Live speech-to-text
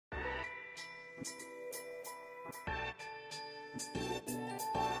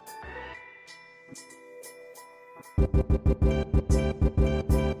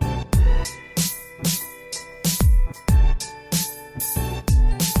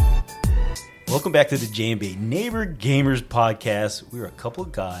Welcome back to the J&B Neighbor Gamers Podcast. We're a couple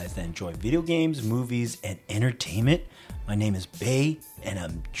of guys that enjoy video games, movies, and entertainment. My name is Bay, and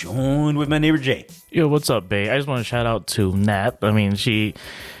I'm joined with my neighbor Jay. Yo, what's up, Bay? I just want to shout out to Nat. I mean, we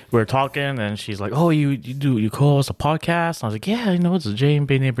were talking, and she's like, "Oh, you call us a podcast?" And I was like, "Yeah, it's a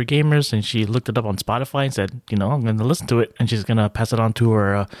J&B Neighbor Gamers." And she looked it up on Spotify and said, "I'm going to listen to it," and she's going to pass it on to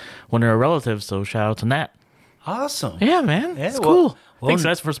her one of her relatives. So shout out to Nat. Awesome. Yeah, man, it's cool. Thanks,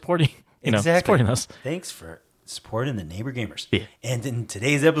 guys, for supporting. Supporting us. Thanks for supporting the Neighbor Gamers. Yeah. And in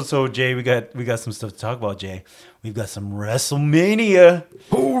today's episode, Jay, we got some stuff to talk about, Jay. We've got some WrestleMania.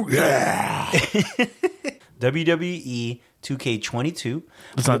 Oh, yeah. WWE 2K22.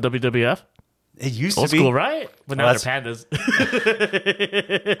 It's not WWF? It used Old to be. School, right? But now they're pandas.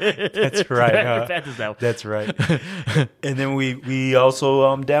 That's right. They're pandas now. That's right. And then we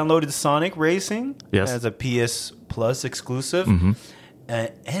also downloaded Sonic Racing as a PS Plus exclusive. Mm-hmm.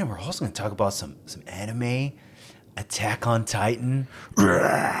 And we're also going to talk about some anime, Attack on Titan.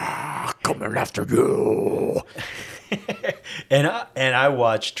 Coming after you. and I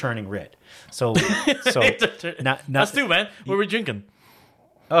watched Turning Red. So not Us too, man. What were we drinking?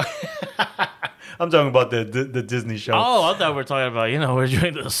 I'm talking about the Disney show. Oh, I thought we were talking about, we're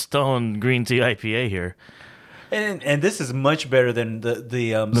drinking the Stone Green Tea IPA here. And this is much better than the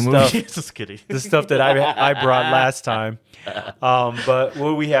stuff. Movie. Just kidding. The stuff that I brought last time. But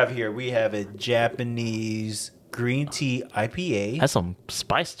what we have here, we have a Japanese green tea IPA. Has some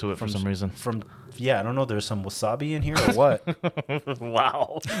spice to it for some reason. I don't know. There's some wasabi in here or what?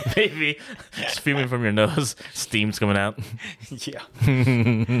 Wow. Maybe. It's fuming from your nose. Steam's coming out. Yeah.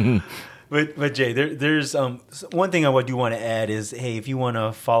 But Jay, there's one thing I do want to add is, hey, if you want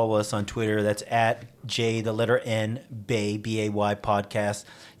to follow us on Twitter, that's at J, the letter N, Bay, B-A-Y, podcast.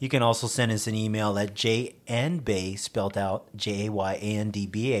 You can also send us an email at jandbay, spelled out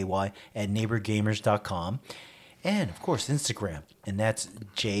JAYANDBAY, at neighborgamers.com. And, of course, Instagram, and that's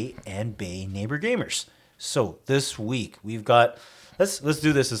J and Bay Neighbor Gamers. So this week, we've got, let's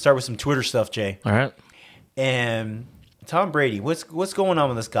do this. Let's start with some Twitter stuff, Jay. All right. And Tom Brady, what's going on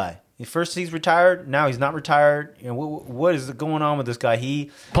with this guy? First he's retired, now he's not retired. What is going on with this guy?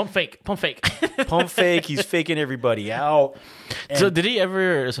 He pump fake. Pump fake. He's faking everybody out. So did he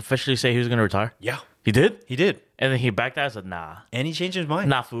ever officially say he was going to retire? Yeah, he did. And then he backed out and said, "Nah." And he changed his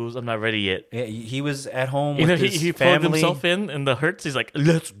mind. Nah, fools, I'm not ready yet. Yeah, he was at home with his he family. plugged himself in the Hertz. He's like,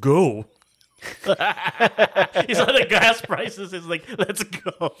 "Let's go." He saw the gas prices. He's like, "Let's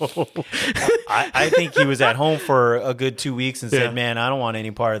go." I think he was at home for a good 2 weeks and said, "Man, I don't want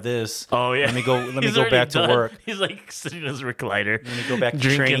any part of this. Oh yeah, let me go back to work." He's like sitting in his recliner. Let me go back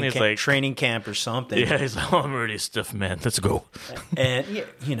to training camp or something. Yeah, he's like, "I'm already stiff, man. Let's go." And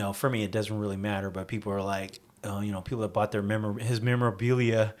for me, it doesn't really matter. But people are like, people that bought his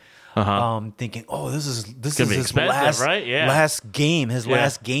memorabilia. Thinking, this is his last game,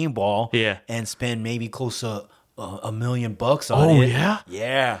 last game ball, and spend maybe close to $1 million on it.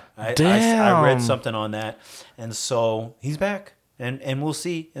 Yeah. I read something on that, and so he's back, and we'll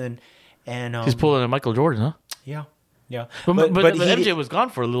see, and he's pulling a Michael Jordan, huh? Yeah. But MJ was gone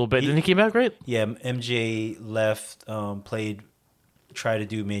for a little bit, then he came back great. Yeah, MJ left, tried to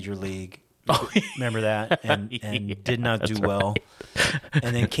do Major League. Remember that, and did not do well,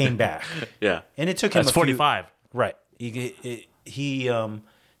 and then came back. Yeah, and it took him. That's 45, right? He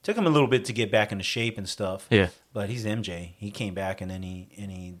took him a little bit to get back into shape and stuff. Yeah, but he's MJ. He came back and then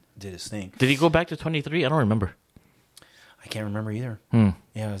he did his thing. Did he go back to 23? I don't remember. I can't remember either. Yeah,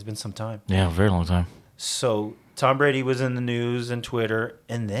 it's been some time. Yeah, a very long time. So Tom Brady was in the news and Twitter,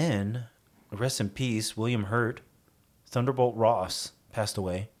 and then rest in peace, William Hurt, Thunderbolt Ross passed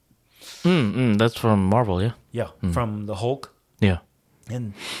away. That's from Marvel, yeah? Yeah, from the Hulk. Yeah.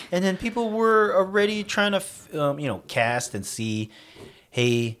 And then people were already trying to, cast and see,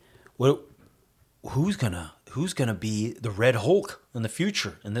 hey, who's gonna be the Red Hulk in the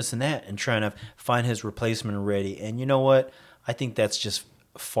future, and this and that, and trying to find his replacement already. And you know what? I think that's just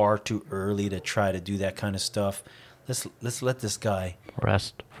far too early to try to do that kind of stuff. Let's let this guy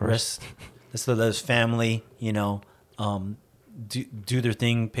rest first. Let's let his family, do their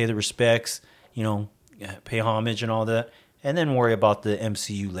thing, pay the respects, pay homage and all that, and then worry about the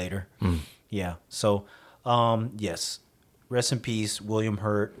MCU later. Yeah. So, yes, rest in peace, William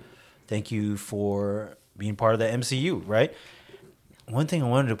Hurt. Thank you for being part of the MCU, right? One thing I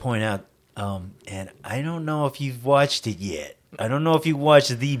wanted to point out, and I don't know if you've watched it yet, I don't know if you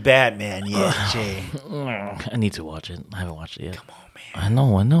watched The Batman yet, Jay. I need to watch it. I haven't watched it yet. Come on, man.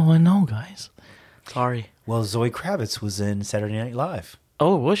 I know, guys. Sorry. Well, Zoe Kravitz was in Saturday Night Live.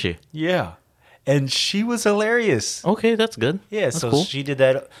 Oh, was she? Yeah. And she was hilarious. Okay, that's good. Yeah, that's so cool. she did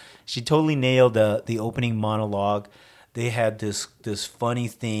that. She totally nailed the opening monologue. They had this funny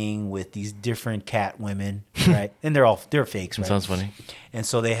thing with these different cat women, right? And they're fakes, right? Sounds funny. And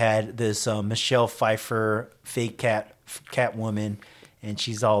so they had this Michelle Pfeiffer fake cat woman, and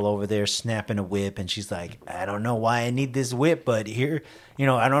she's all over there snapping a whip, and she's like, I don't know why I need this whip, but here,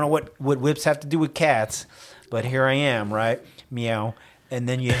 I don't know what whips have to do with cats, but here I am, right? Meow. And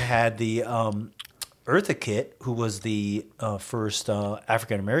then you had the Eartha Kitt, who was the first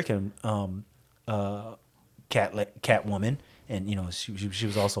African American cat woman, and she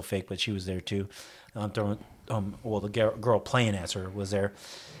was also fake, but she was there too. The girl playing as her was there.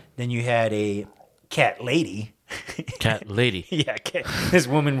 Then you had a cat lady. Cat lady. Yeah, this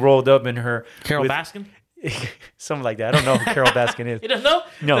woman rolled up in her Carol Baskin? something like that. I don't know who Carol Baskin is. You don't know?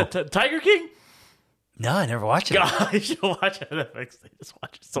 No. Tiger King? No, I never watched it. God, you should watch it on Netflix. They just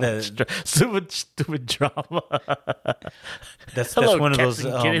watch it. So much stupid drama. That's Hello, one of cats those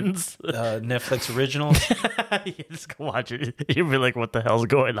and kittens. Netflix originals. You just go watch it. You'll be like, what the hell's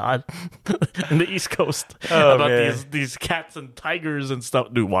going on in the East Coast Oh, about man. these cats and tigers and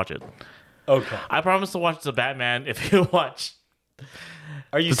stuff? Dude, watch it. Okay. I promise to watch the Batman if you watch.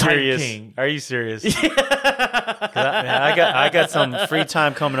 Are you The Tiger serious? King. Are you serious? I got some free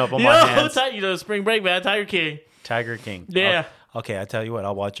time coming up on my hands. Spring break, man. Tiger King. Tiger King. Yeah. Okay, I tell you what,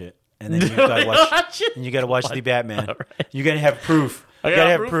 I'll watch it, and then you gotta watch. it. And you gotta watch the Batman. All right. You gotta have proof. I You got gotta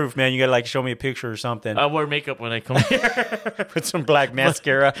have proof? proof, man. You gotta show me a picture or something. I wear makeup when I come here. Put some black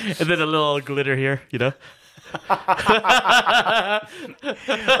mascara. And then a little glitter here,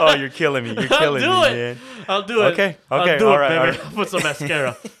 Oh, you're killing me. You're killing me, man. I'll do it. Okay, I'll okay, do all it, right, baby. all right. I'll put some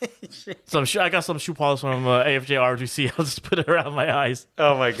mascara. I got some shoe polish from AFJ RGC. I'll just put it around my eyes.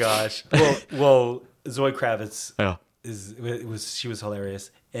 Oh my gosh. Well, Zoe Kravitz Yeah. she was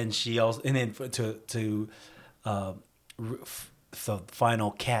hilarious, and she also the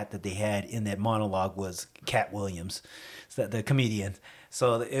final cat that they had in that monologue was Cat Williams, the comedian.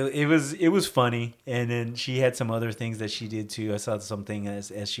 So it was funny, and then she had some other things that she did too. I saw something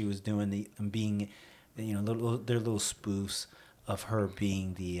as she was doing their little spoofs of her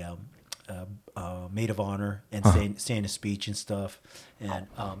being the maid of honor and saying a speech and stuff, and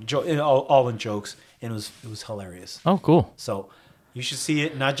all in jokes, and it was hilarious. Oh, cool. So you should see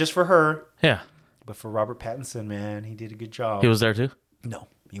it, not just for her, Yeah. but for Robert Pattinson. Man, he did a good job. He was there too? No,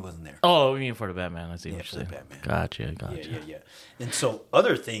 he wasn't there. Oh, you mean for the Batman. I see what for you're the saying. Batman. Gotcha. Yeah. And so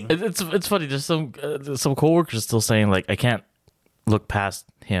other thing, It's funny. There's some coworkers still saying, like, I can't look past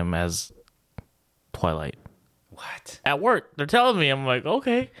him as Twilight. what? At work, they're telling me. I'm like,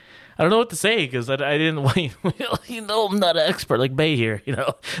 okay. I don't know what to say because I didn't. I'm not an expert like Bay here.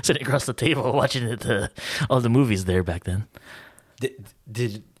 Sitting across the table watching all the movies there back then.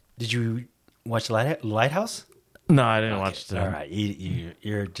 Did you watch Lighthouse? No, I didn't watch it. All right,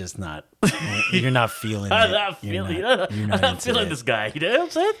 you're just not. You're not feeling it. I'm not feeling. You're not I'm into feeling it. this guy. You know what I'm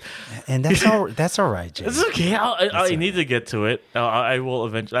saying? And that's all right, Jay. It's okay. I need to get to it. I will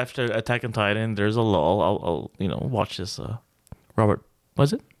eventually after Attack on Titan. There's a lull. I'll watch this. Robert,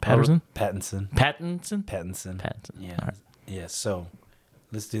 was it Pattinson? Pattinson. Yeah. All right. Yeah. So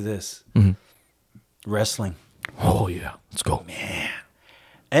let's do this. Mhm. Wrestling. Oh yeah, let's go.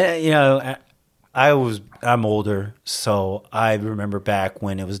 And I'm older, so I remember back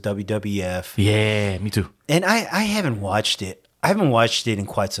when it was WWF. Yeah, me too. And I haven't watched it. I haven't watched it in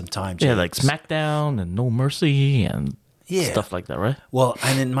quite some time. Yeah, Jay. like SmackDown and No Mercy and stuff like that, right? Well,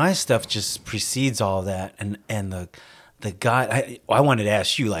 and then my stuff just precedes all that, and the guy. I wanted to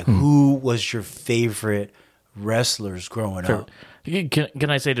ask you, like, who was your favorite wrestlers growing up?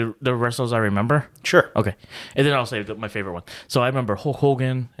 Can I say the wrestlers I remember? Sure. Okay, and then I'll say my favorite one. So I remember Hulk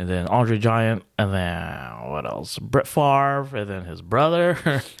Hogan, and then Andre Giant, and then what else? Brett Favre, and then his brother.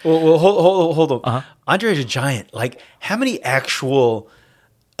 Well, hold on. Uh-huh. Andre the Giant. Like, how many actual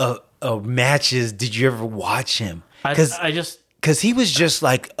matches did you ever watch him? Because he was just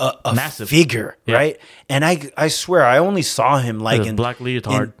like a Massive figure, Yeah. right? And I swear I only saw him like With a in black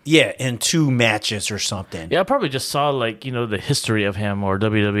leotard. in 2 matches or something. Yeah, I probably just saw the history of him or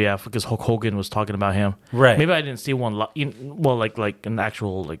WWF because Hulk Hogan was talking about him. Right. Maybe I didn't see one. Like an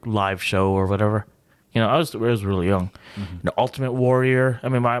actual live show or whatever. I was really young. The Ultimate Warrior. I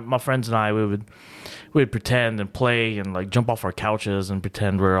mean, my friends and I we'd pretend and play and jump off our couches and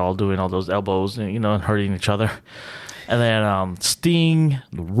pretend we're all doing all those elbows and hurting each other. And then Sting,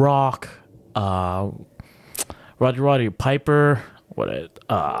 The Rock, Roddy Piper.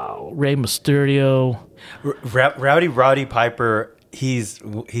 Rey Mysterio. Rowdy Piper. He's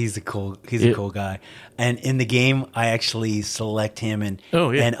a cool guy, and in the game I actually select him and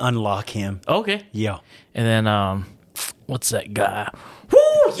unlock him. Okay. Yeah. And then what's that guy?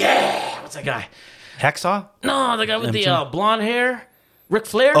 Woo, yeah! What's that guy? Hacksaw? No, the guy with the blonde hair. Ric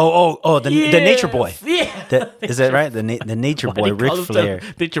Flair? The Nature Boy. Yeah. Is that right? The Nature Boy, Ric Flair.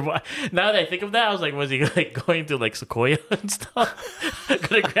 Nature Boy. Now that I think of that, I was like, was he like going to like Sequoia and stuff? Go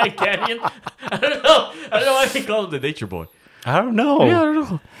to Grand Canyon? I don't know why they call him the Nature Boy. I don't know. Yeah, I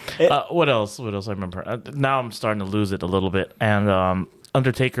don't know. What else? What else I remember? Now I'm starting to lose it a little bit. And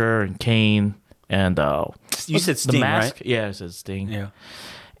Undertaker and Kane and you said Sting, the Mask? Right? Yeah, I said Sting. Yeah.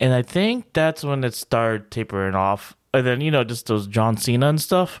 And I think that's when it started tapering off. And then, just those John Cena and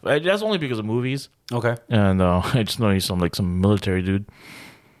stuff. That's only because of movies. Okay. And I just know he's some military dude.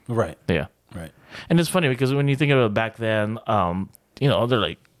 Right. Yeah. Right. And it's funny because when you think about it back then,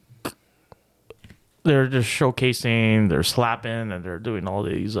 they're just showcasing, they're slapping, and they're doing all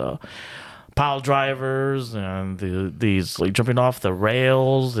these pile drivers and these like jumping off the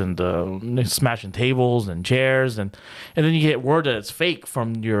rails and smashing tables and chairs and then you get word that it's fake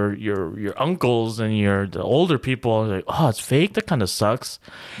from your uncles and the older people. Like, oh, it's fake. That kind of sucks.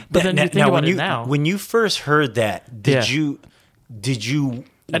 But then you think about it now. When you first heard that, did you?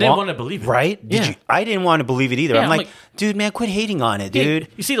 I didn't want to believe it. Right? I didn't want to believe it either. Yeah, I'm like, dude, man, quit hating on it, dude.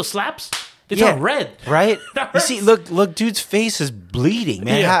 You see those slaps? They turn red, right? You see, look, dude's face is bleeding,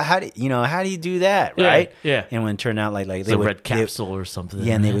 man. Yeah. How do you do that, right? Yeah. And when it turned out like they would red capsule or something.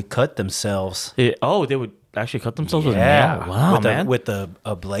 Yeah, and they would cut themselves. They would actually cut themselves with a nail. Wow, man, with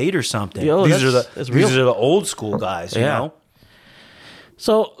a blade or something. Yo, these are the old school guys, you know.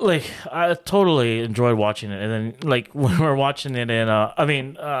 So, I totally enjoyed watching it. And then, when we were watching it in,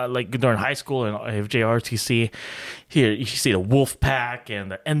 during high school and FJRTC, here you see the Wolf Pack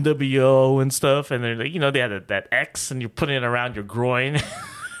and the NWO and stuff. And then, they had that X and you're putting it around your groin.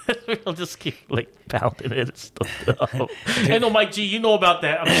 We'll just keep, pounding it and stuff. I know, Mike G, you know about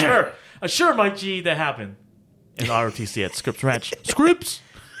that. I'm sure, Mike G, that happened in ROTC at Scripps Ranch. Scripps!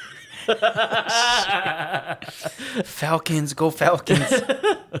 Falcons, go Falcons.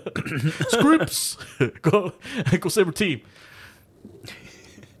 Scripps, go Saber team.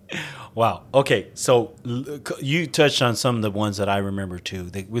 Wow. Okay, so you touched on some of the ones that I remember too.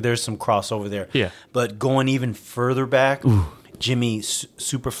 There's some crossover there. Yeah. But going even further back, Jimmy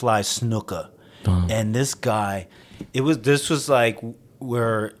Superfly Snuka, and this guy, this was like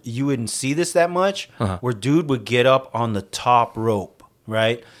where you wouldn't see this that much. Where dude would get up on the top rope,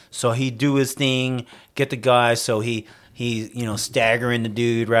 right? So he'd do his thing, get the guy, so he's staggering the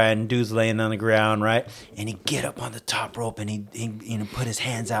dude, right? And dude's laying on the ground, right? And he'd get up on the top rope and he put his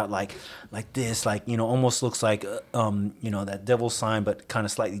hands out like this, almost looks like that devil sign, but kind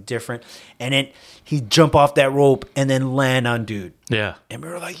of slightly different. And then he'd jump off that rope and then land on dude. Yeah. And we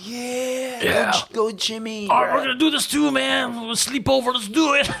were like, go Jimmy. Oh, right. We're going to do this too, man. We'll sleep over. Let's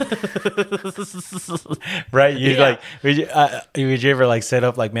do it. Right? Would you ever set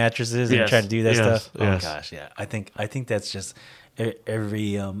up mattresses and try to do that stuff? Oh gosh, yeah. I think that's just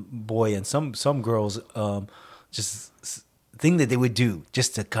every boy and some girls just thing that they would do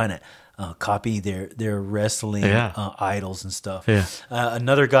just to kind of copy their wrestling idols and stuff. Yeah.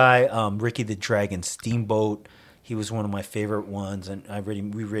 Another guy, Ricky the Dragon Steamboat. He was one of my favorite ones, and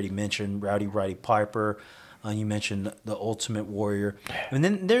we already mentioned Rowdy Piper. You mentioned the Ultimate Warrior, and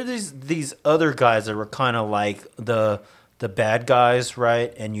then there's these other guys that were kind of like the bad guys,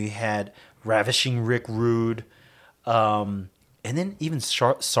 right? And you had Ravishing Rick Rude, and then even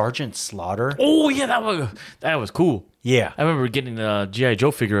Sergeant Slaughter. Oh yeah, that was cool. Yeah, I remember getting a G.I.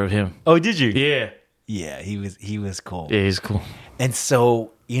 Joe figure of him. Oh, did you? Yeah. Yeah, he was cool. Yeah, he's cool. And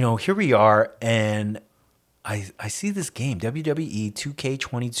so here we are, and I see this game, WWE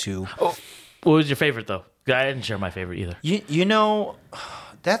 2K22. Oh, what was your favorite though? I didn't share my favorite either.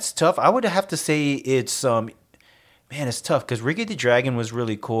 That's tough. I would have to say it's it's tough because Ricky the Dragon was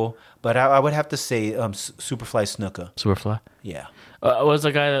really cool, but I would have to say Superfly Snuka. Superfly. Yeah. What was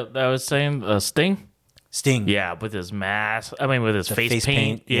the guy that I was saying? Sting. Sting. Yeah, with his mask. I mean, with his face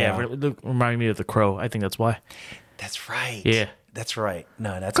paint. Yeah. Reminding me of the Crow. I think that's why. That's right. Yeah. That's right.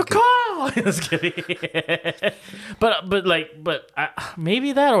 No, that's good. Just kidding. but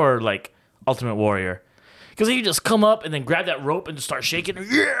maybe that or Ultimate Warrior, because he just come up and then grab that rope and just start shaking.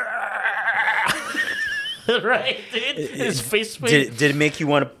 Yeah. Right, dude. His face paint. Did it make you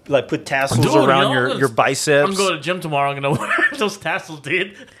want to like put tassels Dude, around you know, your biceps? I'm going to the gym tomorrow. I'm gonna wear those tassels,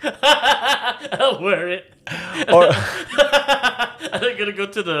 dude. I'll wear it. Or, I'm gonna go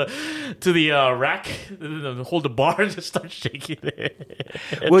to the rack, hold the bar, and just start shaking it.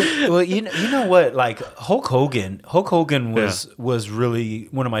 well, you know what? Like Hulk Hogan was really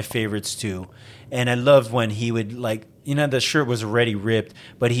one of my favorites too, and I loved when he would like. You know, the shirt was already ripped,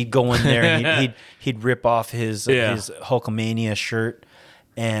 but he'd go in there and he'd rip off his Hulkamania shirt,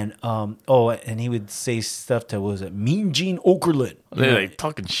 and and he would say stuff to was it Mean Gene Okerlund? They're like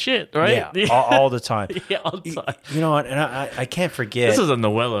talking shit, right? Yeah, all the time. Yeah, all the time. You know what? And I can't forget. This is a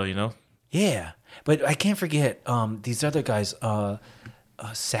novella, you know. Yeah, but I can't forget these other guys.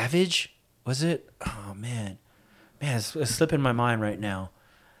 Savage, was it? Oh man, it's slipping my mind right now.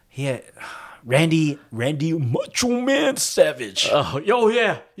 He had. Randy Macho Man Savage. Oh,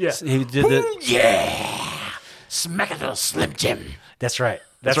 yeah. He did the Smack it to Slim Jim. That's right.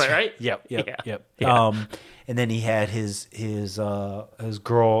 Right? Yep. Yeah. And then he had his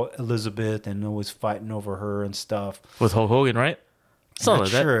girl Elizabeth, and always fighting over her and stuff. With Hulk Hogan, right? Something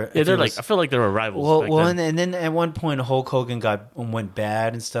like that. Sure Yeah, they're like. I feel like they were rivals. Well, and then at one point Hulk Hogan went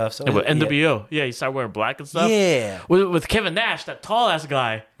bad and stuff. So with NWO, yeah, he started wearing black and stuff. Yeah, with Kevin Nash, that tall ass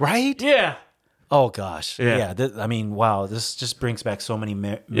guy, right? Yeah. Oh gosh, yeah. I mean, wow, this just brings back so many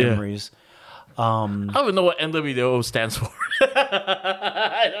memories. I don't even know what NWO stands for.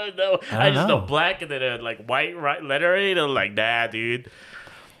 I don't know. I just know black and then like white lettering. I'm like, nah, dude.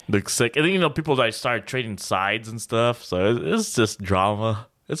 Looks sick. And then, people like started trading sides and stuff. So it's just drama.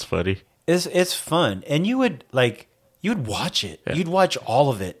 It's funny. It's fun. And you would watch it. Yeah. You'd watch all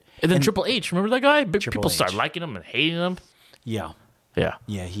of it. And then Triple H, remember that guy? People start liking him and hating him. Yeah. Yeah.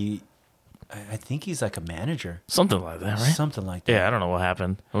 Yeah, I think he's like a manager. Something like that, right? Something like that. Yeah, I don't know what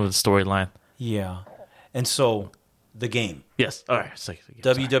happened with the storyline. Yeah. And so, the game. Yes. All right.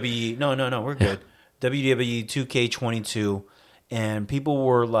 WWE. No, we're good. WWE 2K22. And people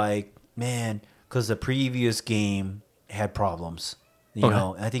were like, man, because the previous game had problems. You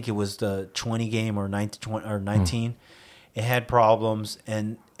know, I think it was the 20 game or 19. It had problems.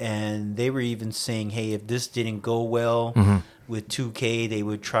 And they were even saying, hey, if this didn't go well with 2K, they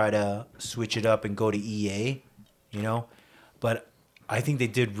would try to switch it up and go to EA, But I think they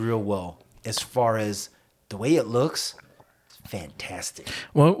did real well as far as the way it looks. It's fantastic.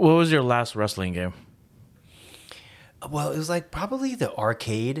 What was your last wrestling game? Well, it was like probably the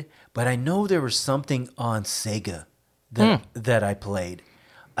arcade, but I know there was something on Sega that I played.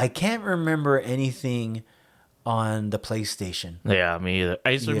 I can't remember anything on the PlayStation. Yeah, me either. I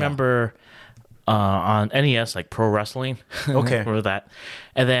used to remember on NES, like Pro Wrestling. Okay. Remember that.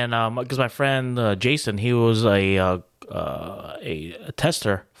 And then, because my friend Jason, he was a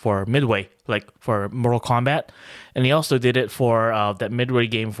tester for Midway, like for Mortal Kombat. And he also did it for that Midway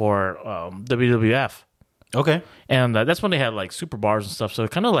game for WWF. Okay. And that's when they had like super bars and stuff. So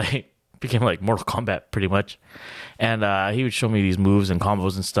it kind of like became like Mortal Kombat pretty much. And he would show me these moves and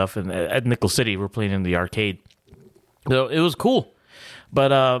combos and stuff. And at Nickel City, we're playing in the arcade. So it was cool.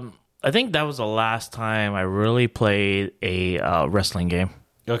 But I think that was the last time I really played a wrestling game.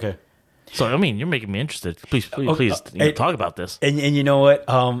 Okay. So, I mean, you're making me interested. Please talk about this. And you know what?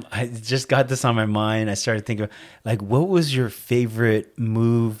 I just got this on my mind. I started thinking, like, what was your favorite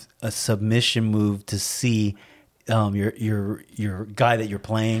move, a submission move to see your guy that you're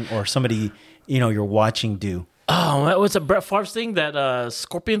playing or somebody, you're watching do? Oh, what's a Brett Favre thing? That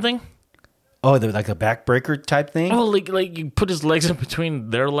scorpion thing? Oh, like a backbreaker type thing? Oh, like you put his legs in between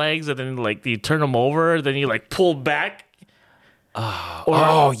their legs and then like you turn them over, then you like pull back.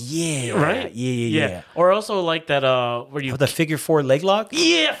 Yeah. Right? Yeah. Or also like that where you the figure 4 leg lock?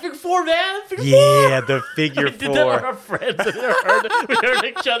 Yeah, figure 4, man. Figure 4. Yeah, the figure 4. We did that with our friends. We heard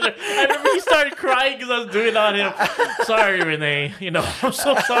each other. I remember he started crying because I was doing it on him. Sorry, Renee. I'm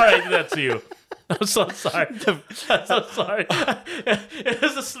so sorry I did that to you. I'm so sorry. I'm so sorry. It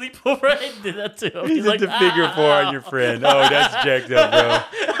was a sleepover. I did that to him. He's like, the figure 4 on your friend. Oh, that's jacked up,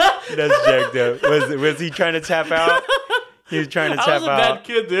 bro. That's jacked up. Was he trying to tap out? He was trying to tap out. I was a bad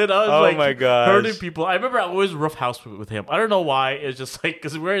kid, dude. I was my gosh. hurting people. I remember I always roughhouse with him. I don't know why. It's just like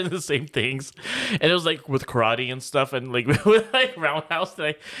because we're in the same things, and it was like with karate and stuff, and like with like roundhouse.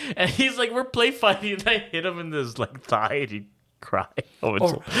 And he's like, we're play fighting, and I hit him in his like thigh, and he cried.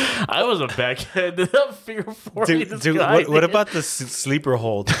 I was a bad kid. Figure 4. Dude, what about the sleeper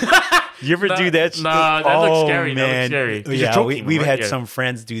hold? You ever do that? Nah, that looks scary. Man. That looks scary. Yeah, we've had some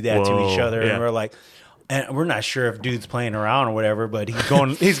friends do that to each other, and we're like. and we're not sure if dude's playing around or whatever, but he's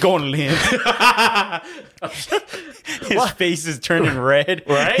going limp. His face is turning red,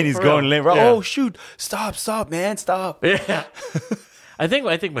 right? And he's For going real. limp. Yeah. Oh shoot! Stop, man, stop! Yeah. I think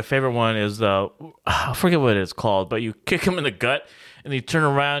my favorite one is I forget what it's called, but you kick them in the gut and you turn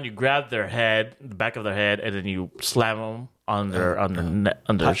around, you grab their head, the back of their head, and then you slam them on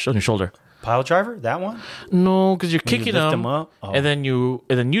their shoulder. Pile driver, that one? No, because you're When you kicking lift them, them up? Oh. and then you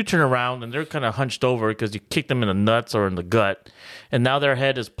turn around and they're kind of hunched over because you kicked them in the nuts or in the gut, and now their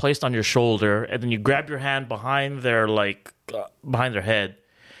head is placed on your shoulder, and then you grab your hand behind their behind their head,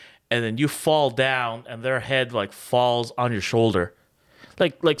 and then you fall down, and their head falls on your shoulder.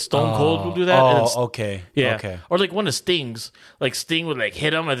 Like Stone Cold will do that. And then Okay. yeah. Okay. Or when it Stings, Sting would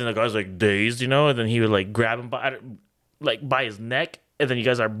hit him, and then the guy's dazed, and then he would grab him by his neck, and then you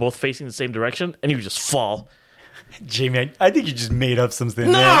guys are both facing the same direction, and he would just fall. Jamie, I think you just made up something.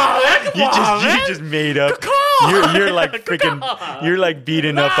 No, man. come on, man. You just made up. Come on. You're like freaking. You're like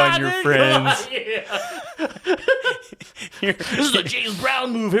beating up on your dude, friends. come on, yeah. This is a James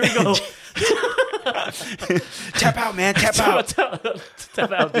Brown move. Here we go. Tap out, man. Tap out.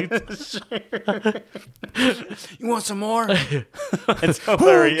 Tap out, dude. You want some more? It's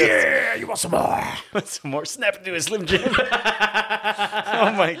hilarious. Yeah, you want some more? Some more. Snap into a Slim Jim.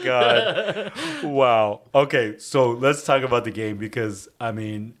 Oh my god. Wow. Okay, so let's talk about the game because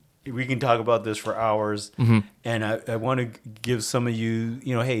we can talk about this for hours, and I want to give some of you,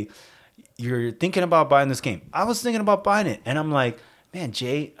 hey, you're thinking about buying this game. I was thinking about buying it, and I'm like, man,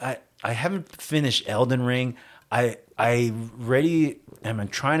 Jay, I haven't finished Elden Ring. I'm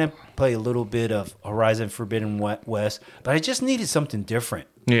trying to play a little bit of Horizon Forbidden West, but I just needed something different.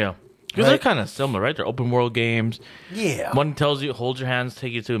 Yeah. Because they're kind of similar, right? They're open world games. Yeah. One tells you, hold your hands,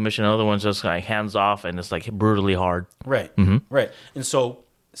 take you to a mission. Another one's just hands off, and it's brutally hard. Right. Right. And so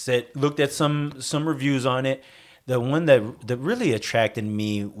looked at some reviews on it. The one that really attracted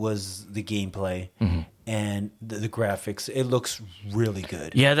me was the gameplay and the graphics. It looks really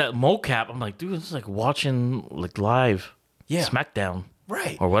good. Yeah, that mocap. I'm like, dude, this is watching live SmackDown,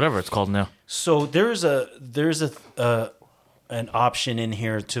 right? Or whatever it's called now. So there's an option in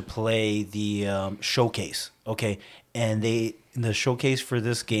here to play the showcase. Okay, and the showcase for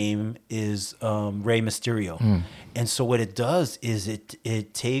this game is Rey Mysterio, and so what it does is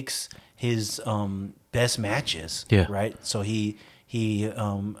it takes his best matches, right? So he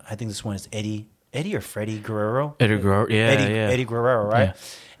I think this one is Eddie or Freddie Guerrero. Eddie Guerrero, right? Yeah.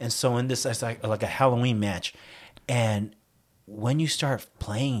 And so in this, it's like a Halloween match, and when you start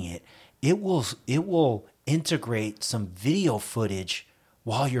playing it, it will integrate some video footage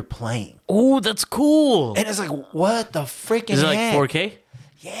while you're playing. Oh, that's cool! And it's like, what the freaking? Is it heck? 4K?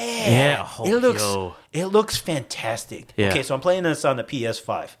 Yeah. Oh, it looks fantastic. Yeah. Okay, so I'm playing this on the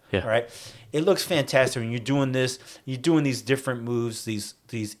PS5. Yeah. All right. It looks fantastic when you're doing this. You're doing these different moves, these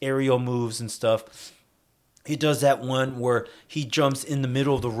aerial moves and stuff. He does that one where he jumps in the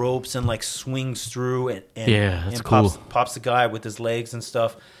middle of the ropes and swings through and cool. pops the guy with his legs and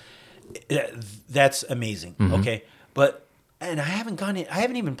stuff. That's amazing. Okay, and I haven't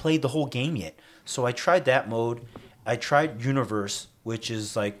even played the whole game yet. So I tried that mode. I tried Universe, which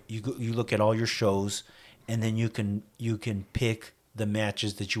is you look at all your shows, and then you can pick the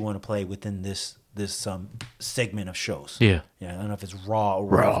matches that you want to play within this segment of shows. Yeah. I don't know if it's Raw or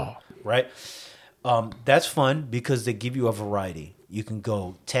whatever, right? That's fun because they give you a variety. You can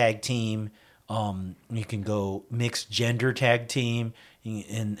go tag team. You can go mixed gender tag team.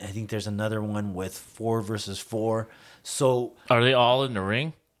 And I think there's another one with 4 versus 4. So are they all in the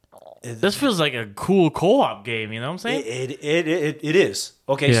ring? This feels like a cool co-op game. You know what I'm saying? It is.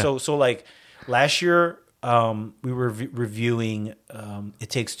 Okay, Yeah. so last year we were reviewing It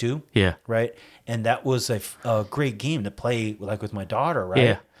Takes Two. Yeah. Right, and that was a great game to play with my daughter. Right.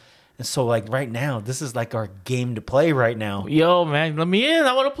 Yeah. And so right now, this is our game to play right now. Yo, man, let me in.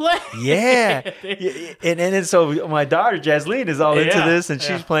 I want to play. Yeah. and so my daughter Jasleen is all into this, and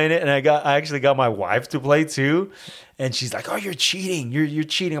she's playing it. And I actually got my wife to play too, and she's like, "Oh, you're cheating! You're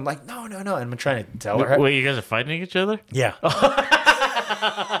cheating!" I'm like, "No." And I'm trying to tell her. Wait, you guys are fighting each other? Yeah.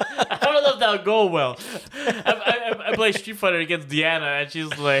 I don't know if that would go well. I play Street Fighter against Deanna, and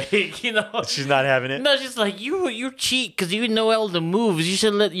she's like, she's not having it. No, she's like, you cheat because you know all the moves. You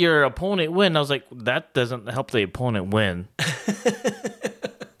should let your opponent win. I was like, that doesn't help the opponent win.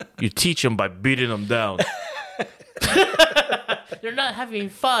 You teach them by beating them down. They're not having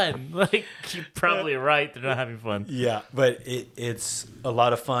fun. You're probably right. They're not having fun. Yeah, but it's a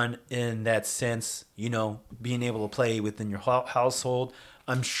lot of fun in that sense. Being able to play within your household.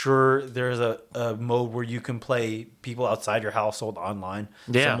 I'm sure there's a mode where you can play people outside your household online.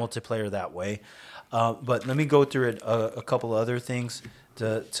 Yeah. Some multiplayer that way. But let me go through it, a couple other things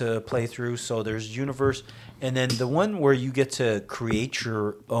to play through. So there's Universe, and then the one where you get to create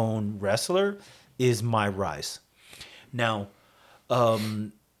your own wrestler is My Rise. Now,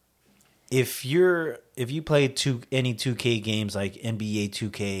 if you play any 2K games like NBA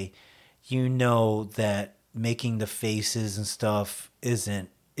 2K, you know that making the faces and stuff isn't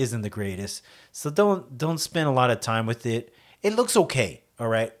the greatest. So don't spend a lot of time with it. It looks okay, all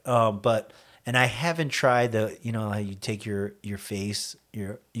right. And I haven't tried how you take your face,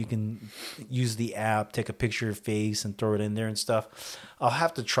 you can use the app, take a picture of your face and throw it in there and stuff. I'll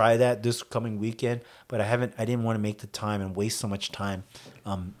have to try that this coming weekend, but I didn't want to make the time and waste so much time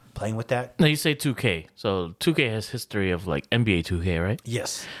playing with that. Now you say 2K, so 2K has history of like NBA 2K, right?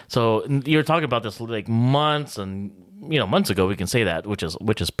 Yes. So you're talking about this like months ago. We can say that, which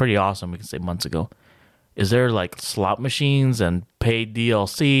is pretty awesome. We can say months ago. Is there like slot machines and paid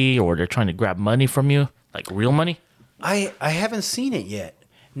DLC, or they're trying to grab money from you, like real money? I haven't seen it yet.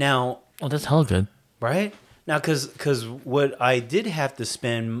 Now, Oh, that's hella good. right now, because what I did have to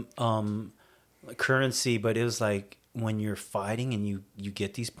spend currency, but it was like when you're fighting and you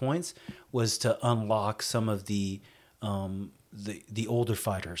get these points, was to unlock some of the older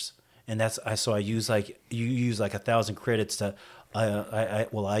fighters, and I use like 1,000 credits to.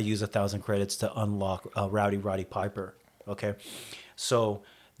 I use 1,000 credits to unlock Roddy Piper. Okay, so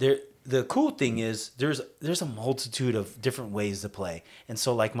the cool thing is there's a multitude of different ways to play, and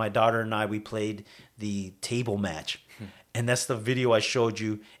so like my daughter and I, we played the table match, and that's the video I showed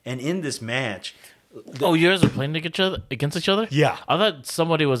you. And in this match, Oh, you guys are playing against each other? Yeah. I thought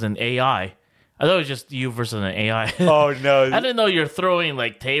somebody was an AI. I thought it was just you versus an AI. oh no, I didn't know you're throwing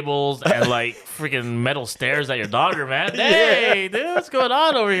like tables and like freaking metal stairs at your daughter, man. Hey, dude, what's going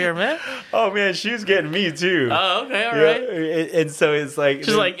on over here, man? oh man, she was getting me too. Oh, okay, all right. And so it's like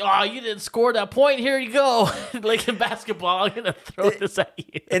She's like, oh, you didn't score that point. Here you go. Like in basketball, I'm gonna throw this at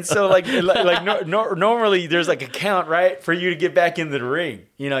you. And so normally there's like a count, right, for you to get back into the ring.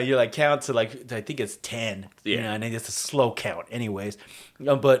 You know, you like count to like I think it's 10. Yeah. You know, and it's a slow count, anyways.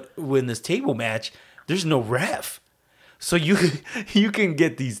 But when this table match, there's no ref. So you can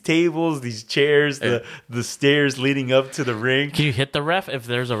get these tables, these chairs, the stairs leading up to the ring. Can you hit the ref if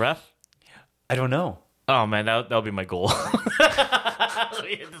there's a ref? I don't know. Oh man, that'll be my goal.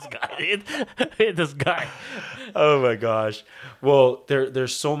 Hit this guy. Hit this guy. Oh my gosh. Well,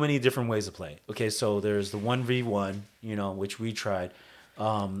 there's so many different ways to play. Okay, so there's the 1v1, which we tried.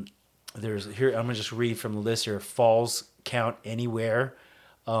 There's here. I'm gonna just read from the list here. Falls count anywhere.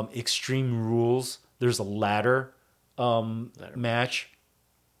 Extreme rules. There's a ladder match.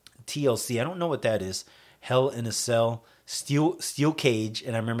 TLC. I don't know what that is. Hell in a Cell. Steel Cage,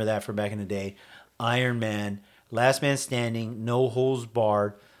 and I remember that from back in the day. Iron Man. Last Man Standing. No Holds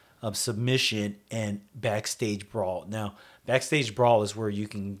Barred. Submission and Backstage Brawl. Now, Backstage Brawl is where you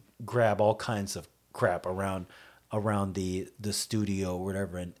can grab all kinds of crap around the studio or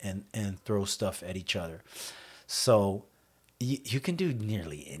whatever and throw stuff at each other. So you can do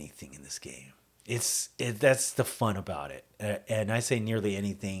nearly anything in this game. That's the fun about it. And I say nearly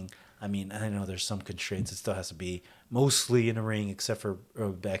anything. I mean, I know there's some constraints. It still has to be mostly in the ring except for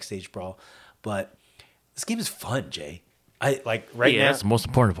Backstage Brawl. But this game is fun, Jay. I like right now. That's the most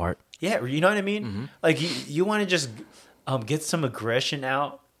important part. Yeah, you know what I mean? Mm-hmm. Like you want to just get some aggression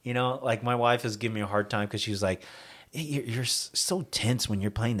out. Like my wife is giving me a hard time because she was like, hey, "You're so tense when you're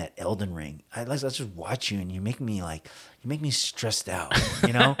playing that Elden Ring. Let's just watch you, and you make me stressed out."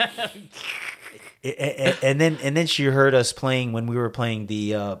 And then she heard us playing when we were playing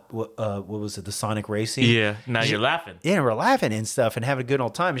the what was it, the Sonic Racing? Yeah. Now you're laughing. Yeah, we're laughing and stuff and having a good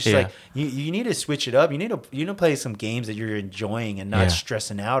old time. It's just Yeah. like you need to switch it up. You need to play some games that you're enjoying and not Yeah.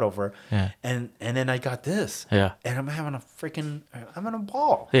 stressing out over. Yeah. And then I got this. Yeah. And I'm having a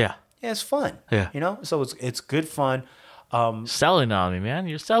ball. Yeah. Yeah, it's fun. Yeah. So it's good fun. Selling on me, man.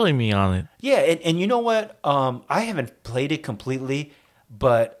 You're selling me on it. Yeah, and you know what? I haven't played it completely,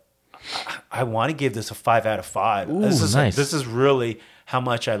 but I want to give this a 5 out of 5. Ooh, This nice. is really how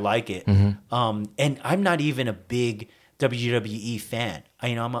much I like it. Mm-hmm. And I'm not even a big WWE fan.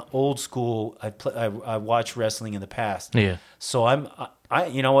 I'm an old school. I watched wrestling in the past. Yeah. So I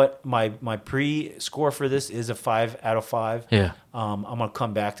you know what? My pre-score for this is a 5 out of 5. Yeah. I'm gonna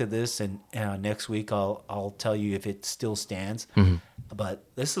come back to this, and next week I'll tell you if it still stands. Mm-hmm. But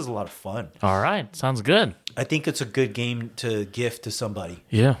this is a lot of fun. All right. Sounds good. I think it's a good game to gift to somebody.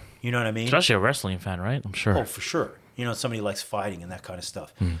 Yeah. You know what I mean? Especially a wrestling fan, right? I'm sure. Oh, for sure. Somebody likes fighting and that kind of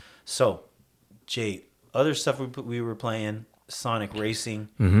stuff. So, Jay, other stuff we were playing. Sonic Racing.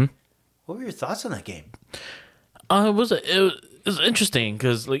 Mm-hmm. What were your thoughts on that game? It was interesting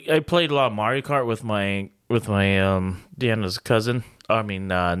because like I played a lot of Mario Kart with my Deanna's cousin.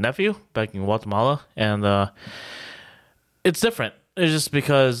 Nephew back in Guatemala, and it's different. It's just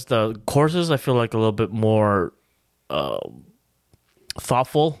because the courses I feel like a little bit more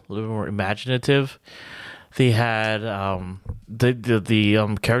thoughtful, a little more imaginative. They had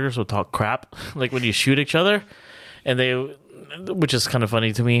the characters would talk crap like when you shoot each other, and which is kind of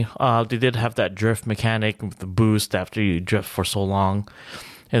funny to me. They did have that drift mechanic with the boost after you drift for so long,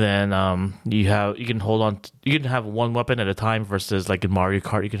 and then you can have one weapon at a time versus like in Mario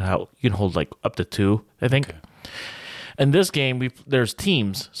Kart you can hold like up to two, I think. Okay. In this game, there's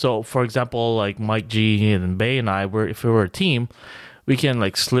teams. So, for example, like Mike G and Bay and I, if we were a team, we can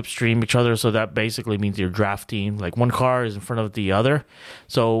like slipstream each other. So that basically means you're drafting. Like one car is in front of the other.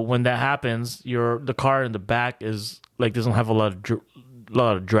 So when that happens, the car in the back is like doesn't have a lot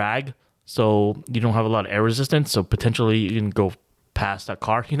of drag. So you don't have a lot of air resistance. So potentially you can go past that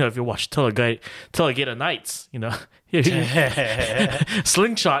car. If you watch Telegate Nights,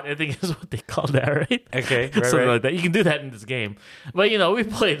 slingshot, I think is what they call that, right? Okay, something like that. You can do that in this game, but we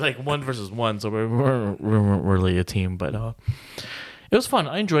played like 1 versus 1, so we weren't really a team. But it was fun.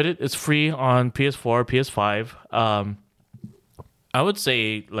 I enjoyed it. It's free on PS4, PS5. I would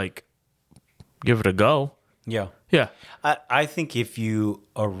say like give it a go. Yeah. I think if you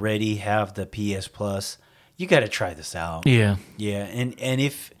already have the PS Plus, you got to try this out. Yeah.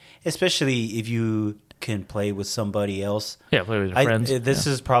 And especially if you can play with somebody else. Yeah, play with your friends. This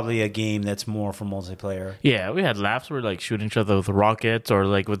is probably a game that's more for multiplayer. Yeah, we had laughs. We were like shooting each other with rockets or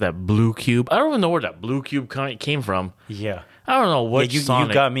like with that blue cube. I don't even know where that blue cube came from. Yeah. I don't know what Sonic.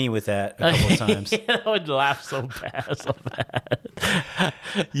 You got me with that a couple of times. I would laugh so bad.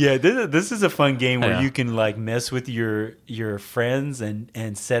 Yeah, this is a fun game where you can like mess with your friends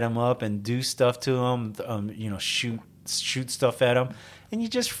and set them up and do stuff to them. Shoot stuff at them, and you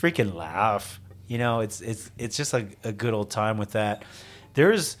just freaking laugh. It's just like a good old time with that.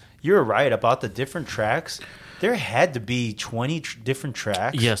 You're right about the different tracks. There had to be 20 different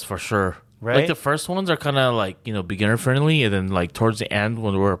tracks. Yes, for sure. Right? Like the first ones are kind of like beginner friendly, and then like towards the end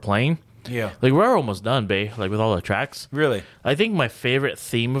when we were playing, like we're almost done, babe. Like with all the tracks. Really, I think my favorite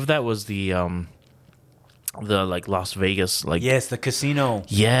theme of that was the like Las Vegas, like yes, the casino.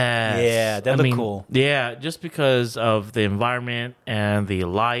 Yeah, that looked cool. Yeah, just because of the environment and the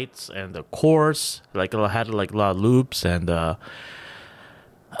lights and the course, like it had like a lot of loops and it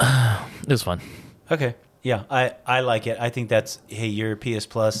was fun. Okay, yeah, I like it. I think you're PS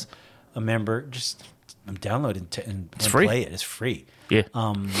Plus a member. Just download and play it. It's free. Yeah.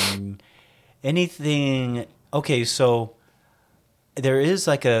 Anything? Okay, so there is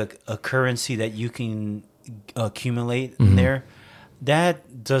like a currency that you can accumulate in there.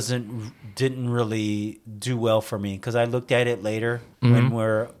 That didn't really do well for me because I looked at it later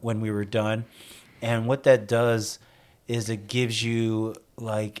when we were done, and what that does is it gives you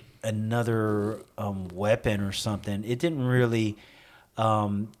like another weapon or something. It didn't really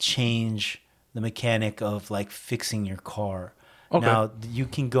change the mechanic of like fixing your car. Okay. Now you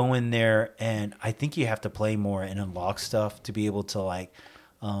can go in there, and I think you have to play more and unlock stuff to be able to like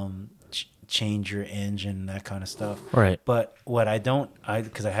change your engine, that kind of stuff. Right. But what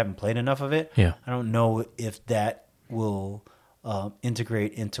because I haven't played enough of it. Yeah. I don't know if that will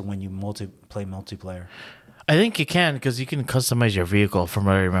integrate into when you play multiplayer. I think you can because you can customize your vehicle, from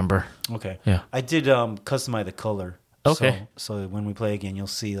what I remember. Okay. Yeah. I did customize the color. Okay. So when we play again, you'll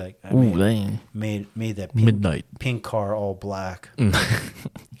see like I made that pink car all black.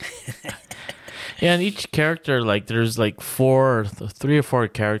 Yeah, and each character, like there's like 3 or 4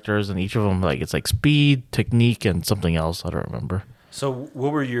 characters, and each of them like it's like speed, technique, and something else. I don't remember. So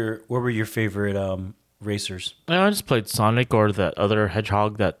what were your favorite racers? I just played Sonic or that other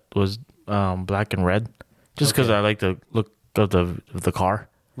hedgehog that was black and red, just because I like the look of the car.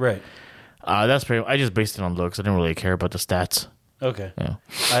 Right. That's pretty. I just based it on looks. I didn't really care about the stats. Okay. Yeah.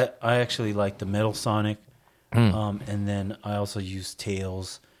 I actually like the Metal Sonic, and then I also used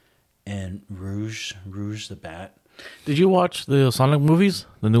Tails and Rouge the Bat. Did you watch the Sonic movies,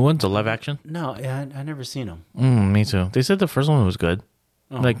 the new ones, the live action? No, I never seen them. Me too. They said the first one was good.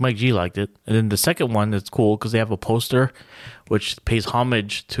 Oh. Like Mike G liked it, and then the second one is cool because they have a poster, which pays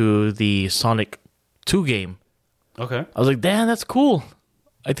homage to the Sonic 2 game. Okay. I was like, damn, that's cool.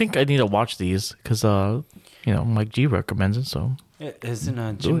 I think I need to watch these because Mike G recommends it. So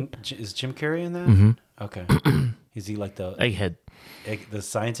isn't is Jim Carrey in that? Mm-hmm. Okay. Is he like the Egghead, the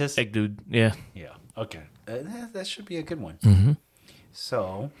scientist? Egg dude? Yeah. Yeah. Okay. That should be a good one. Mm-hmm.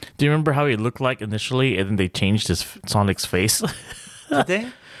 So, Do you remember how he looked like initially, and then they changed Sonic's face? did they?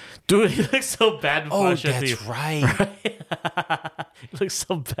 Dude, he looks so bad before. Oh, that's right. He looks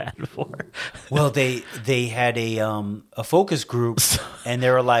so bad before. Well, they had a focus group, and they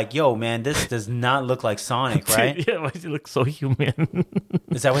were like, "Yo, man, this does not look like Sonic, right?" Dude, yeah, why does he look so human?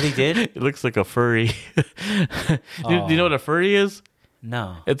 Is that what they did? It looks like a furry. Do you know what a furry is?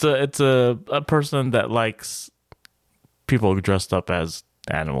 No. It's a person that likes people dressed up as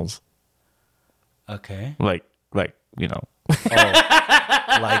animals. Okay. Like you know.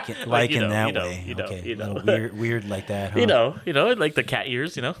 Like in that way. You know. Little weird like that. Huh? You know, like the cat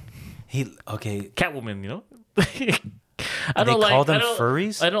ears. You know, Catwoman. You know. I don't call them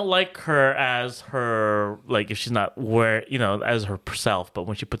furries? I don't like her as her, like, if she's not as herself, but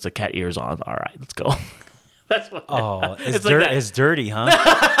when she puts the cat ears on, all right, let's go. That's what. Oh, it's dirty, huh?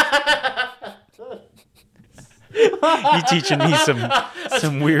 You teaching me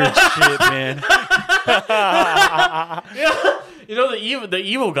some weird shit, man. Yeah. You know the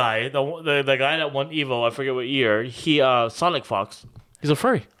evil guy, the guy that won Evo, I forget what year. He Sonic Fox. He's a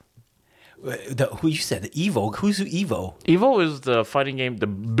furry. Who you said? The Evo? Who's Evo? Evo is the fighting game, the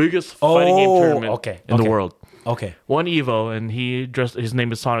biggest fighting game tournament in the world. Okay. One Evo, and his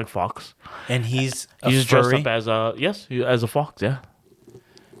name is Sonic Fox. And he's dressed up as as a fox, yeah.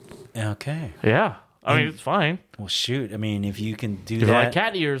 Okay. Yeah. I mean, it's fine. Well, shoot. I mean, if you can do if that. You like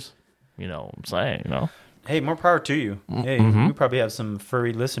cat ears, you know what I'm saying, you know. Hey, more power to you. Hey, you probably have some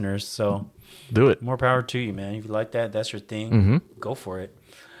furry listeners, so do it. More power to you, man. If you like that, that's your thing. Go for it.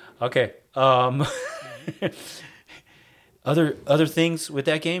 Okay. Other things with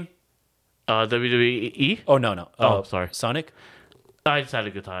that game? WWE? Oh, no. Oh, sorry. Sonic? I just had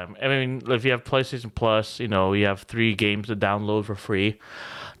a good time. I mean, if you have PlayStation Plus, you know, you have 3 games to download for free.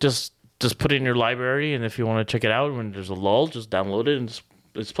 Just put it in your library, and if you want to check it out when there's a lull, just download it and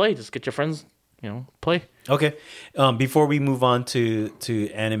just play. Just get your friends, you know, play. Okay. Before we move on to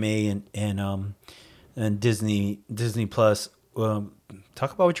anime and Disney Plus,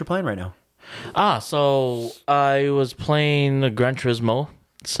 talk about what you're playing right now. So I was playing Gran Turismo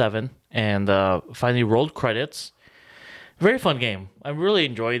 7 and finally rolled credits. Very fun game. I really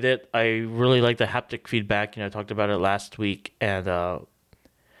enjoyed it. I really like the haptic feedback. You know, I talked about it last week, and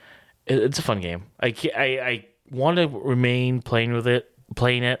it's a fun game. I want to remain playing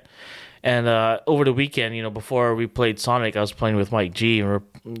it. And over the weekend, you know, before we played Sonic, I was playing with Mike G. And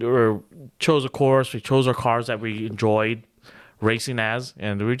we chose a course. We chose our cars that we enjoyed racing as,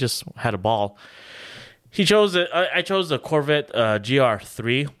 and we just had a ball. He chose it. I chose the Corvette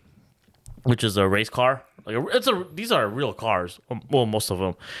GR3, which is a race car. These are real cars. Well, most of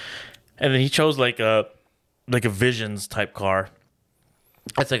them. And then he chose like a Visions type car.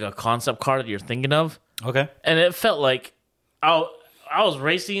 It's like a concept car that you're thinking of. Okay. And it felt like I was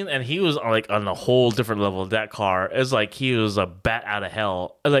racing, and he was like on a whole different level of that car. It's like he was a bat out of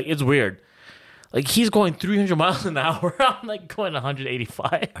hell. Like, it's weird. Like, he's going 300 miles an hour. I'm like going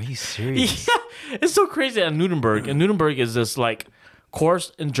 185. Are you serious? Yeah. It's so crazy at Nuremberg. And Nuremberg is this like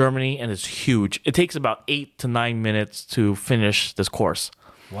course in Germany, and it's huge. It takes about 8 to 9 minutes to finish this course.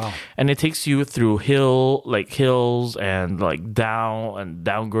 Wow. And it takes you through hills and like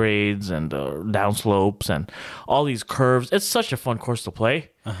downgrades and down slopes and all these curves. It's such a fun course to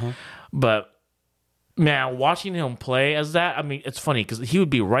play. But man, watching him play as that, I mean, it's funny because he would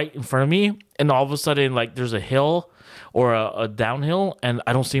be right in front of me, and all of a sudden, like, there's a hill or a downhill, and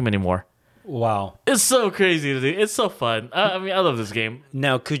I don't see him anymore. Wow. It's so crazy to do. It's so fun. I mean, I love this game.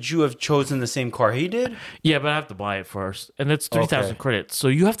 Now, could you have chosen the same car he did? Yeah, but I have to buy it first. And it's 3,000 credits. So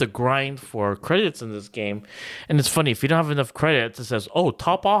you have to grind for credits in this game. And it's funny, if you don't have enough credits, it says, oh,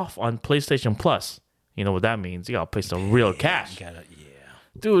 top off on PlayStation Plus. You know what that means. You got to pay some real cash.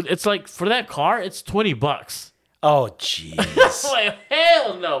 Dude, it's like, for that car, it's $20. Oh, jeez. Like,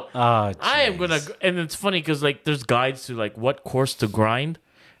 hell no. Oh, I am going to... And it's funny because, like, there's guides to, like, what course to grind.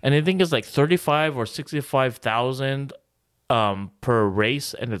 And I think it's like 35 or 65,000 per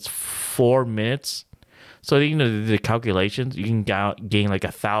race, and it's 4 minutes. So you know the calculations, you can gain like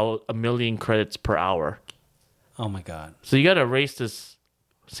 1,000,000 credits per hour. Oh my god! So you got to race this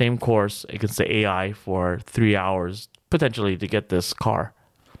same course against the AI for 3 hours potentially to get this car.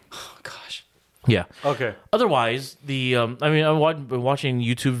 Oh gosh. Yeah. Okay. Otherwise, I've been watching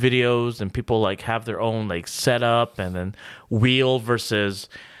YouTube videos, and people like have their own like setup, and then wheel versus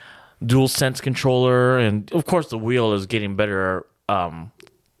DualSense controller, and of course the wheel is getting better,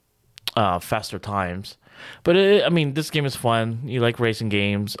 faster times. But this game is fun. You like racing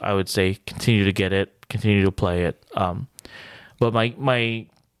games, I would say continue to get it, continue to play it. But my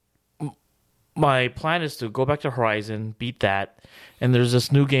my plan is to go back to Horizon, beat that, and there's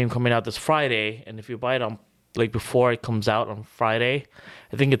this new game coming out this Friday, and if you buy it on like before it comes out on Friday,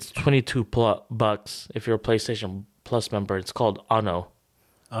 I think it's $22 if you're a PlayStation Plus member. It's called Anno.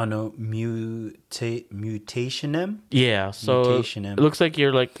 Anno Mutationem? Yeah, so Mutationem. it looks like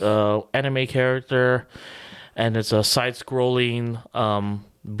you're like a anime character, and it's a side-scrolling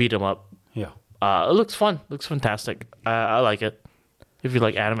beat 'em up. Yeah. It looks fun. Looks fantastic. I like it. If you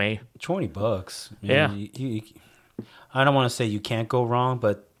like anime. $20. Yeah. I don't want to say you can't go wrong,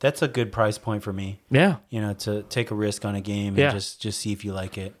 but that's a good price point for me. Yeah. To take a risk on a game Yeah. and just see if you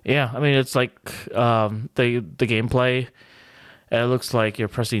like it. Yeah. I mean, it's like the gameplay. It looks like you're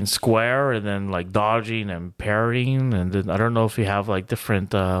pressing square and then like dodging and parrying, and then I don't know if you have like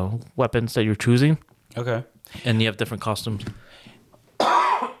different weapons that you're choosing, Okay. and you have different costumes.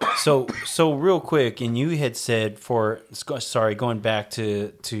 So real quick, and you had said going back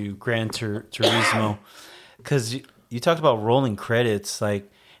to Gran Turismo, because you talked about rolling credits,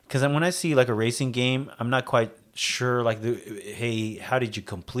 like, because when I see like a racing game, I'm not quite sure, like, hey, how did you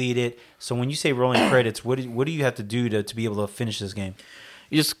complete it? So when you say rolling credits, what do you have to do to be able to finish this game?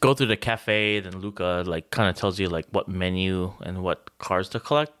 You just go through the cafe, then Luca like kind of tells you like what menu and what cars to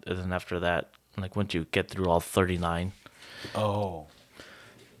collect, and then after that, like once you get through all 39. Oh.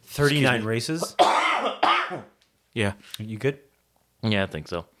 39 races? Yeah. You good? Yeah, I think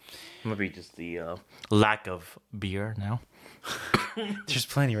so. Maybe just the lack of beer now. There's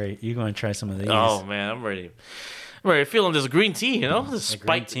plenty, right? You're going to try some of these. Oh man, I'm ready. I'm ready. Feeling this green tea, this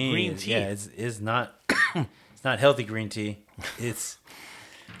spiked green tea. Yeah, it's not it's not healthy green tea. It's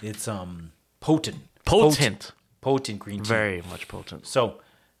potent green tea. Very much potent. So,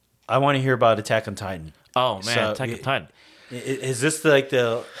 I want to hear about Attack on Titan. Oh man, So, Attack on Titan. Is this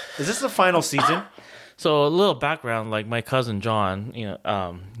the final season? So a little background, like my cousin John,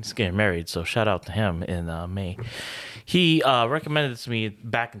 he's getting married, so shout out to him in May. He recommended it to me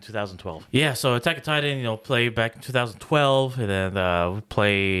back in 2012. Yeah, so Attack on Titan, played back in 2012, and then we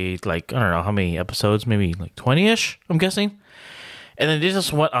played like I don't know how many episodes, maybe like 20-ish, I'm guessing. And then they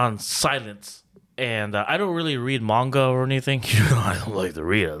just went on silence. And I don't really read manga or anything. I don't like to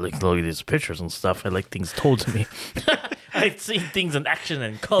read. I like to look at these pictures and stuff. I like things told to me. I've seen things in action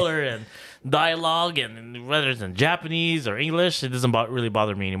and color and dialogue, and whether it's in Japanese or English, it doesn't really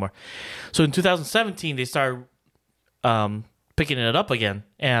bother me anymore. So in 2017, they started picking it up again.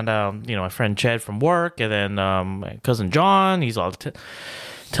 And, my friend Chad from work, and then my cousin John, he's all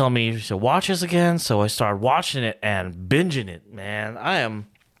telling me to watch this again. So I started watching it and binging it, man.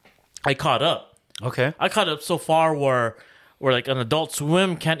 I caught up. Okay. I caught up so far where like an Adult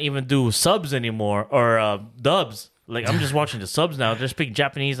Swim can't even do subs anymore or dubs. Like I'm just watching the subs now. They're speaking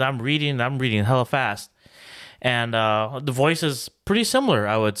Japanese. I'm reading hella fast, and the voice is pretty similar,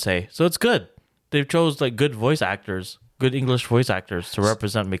 I would say. So it's good. They've chose like good voice actors, good English voice actors to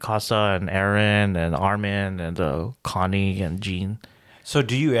represent Mikasa and Eren and Armin and Connie and Jean. So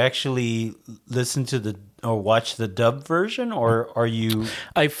do you actually listen to or watch the dub version, or are you?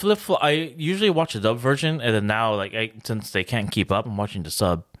 I I usually watch the dub version, and then now, like, since they can't keep up, I'm watching the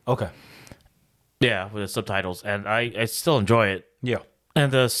sub. Okay. Yeah, with the subtitles, and I still enjoy it. Yeah.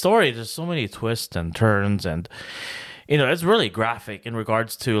 And the story, there's so many twists and turns, and it's really graphic in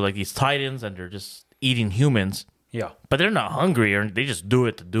regards to like these titans, and they're just eating humans. Yeah. But they're not hungry, or they just do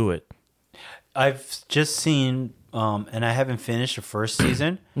it to do it. I've just seen, and I haven't finished the first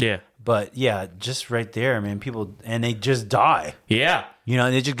season. Yeah. But yeah, just right there, man, people, and they just die. Yeah.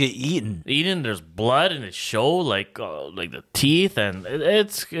 They just get eaten. There's blood, and it show like the teeth, and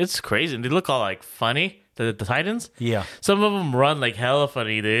it's crazy. And they look all like funny, the titans. Yeah. Some of them run like hella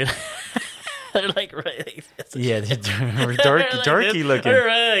funny, dude. They're like right like this. Yeah, they're dorky looking. They're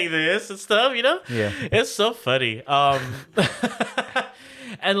right like this and stuff, Yeah. It's so funny.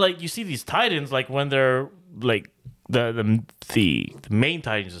 And like you see these titans, like when they're like the main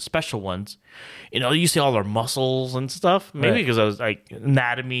titans, the special ones, you see all their muscles and stuff. Maybe because I was like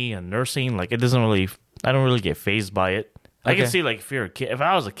anatomy and nursing, like I don't really get fazed by it. I can see like if you're a kid, if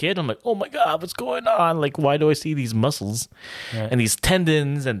I was a kid, I'm like, oh my god, what's going on? Like, why do I see these muscles and these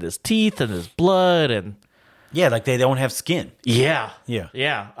tendons and this teeth and this blood and like they don't have skin. Yeah. Yeah.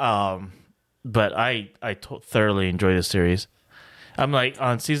 But I thoroughly enjoy this series. I'm like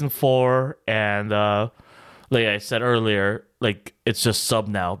on season 4, and like I said earlier, like it's just sub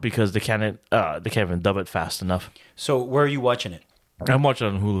now because they can't even dub it fast enough. So where are you watching it? I'm watching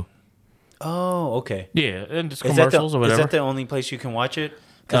it on Hulu. Oh, okay. Yeah, and just commercials or whatever. Is that the only place you can watch it?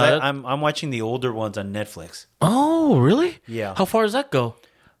 Because I'm watching the older ones on Netflix. Oh, really? Yeah. How far does that go?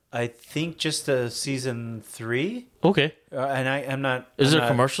 I think just season 3. Okay. And I'm not. Is there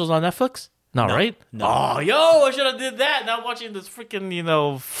commercials on Netflix? No, right? No. Oh, yo, I should have did that. Now watching this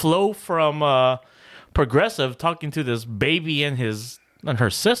freaking, Flo from Progressive talking to this baby and her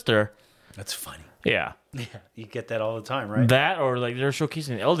sister. That's funny. Yeah. Yeah, you get that all the time, right? That or like they're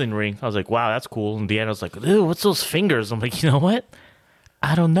showcasing Elden Ring. I was like, wow, that's cool. And Deanna was like, ew, what's those fingers? I'm like, you know what?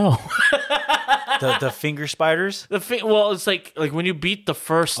 I don't know. the finger spiders? Well, it's like when you beat the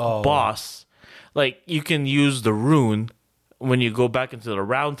first boss, like you can use the rune when you go back into the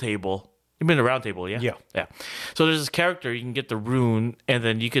round table. You've been to the round table, yeah? Yeah. Yeah. So there's this character, you can get the rune, and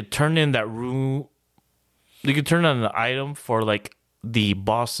then you could turn in that rune. You could turn on an item for like the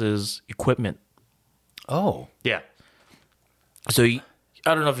boss's equipment. Oh. Yeah. So I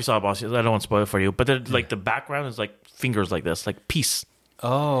don't know if you saw boss. I don't want to spoil it for you, but like the background is like fingers like this, like peace.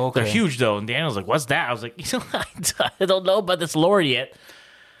 Oh, okay. They're huge though, and Daniel's like, "What's that?" I was like, I don't know about this lore yet,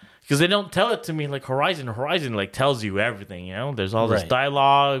 because they don't tell it to me like Horizon. Horizon like tells you everything. There's all this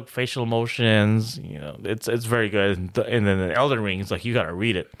dialogue, facial emotions. It's very good. And then the Elden Ring is like you got to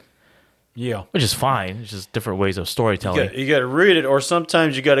read it. Yeah. Which is fine. It's just different ways of storytelling. You got to read it, or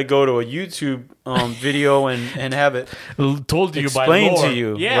sometimes you got to go to a YouTube video and have it told to you by explained lore. to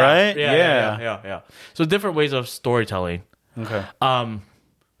you, Yeah. right? Yeah. So different ways of storytelling. Okay.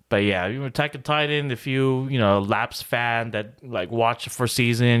 But yeah, Attack on Titan, if you Lapse fan that like watch the first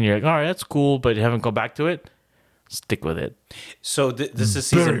season, you're like, all right, that's cool, but you haven't gone back to it, stick with it. So this is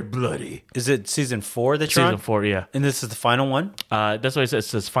season Very bloody. Is it season 4 that you're Season on? 4, yeah. And this is the final one? That's why it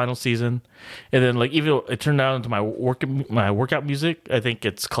says it's final season. And then like even it turned out into my workout music. I think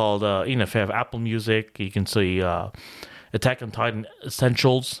it's called if you have Apple Music, you can see Attack on Titan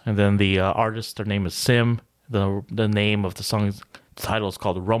Essentials, and then the artist, their name is Sim. The name of the song, the title is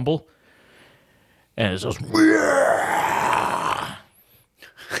called Rumble, and it's just What?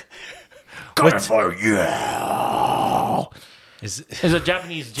 for you. It's a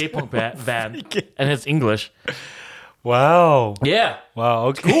Japanese J-punk band, and it's English. Wow. Yeah, Wow.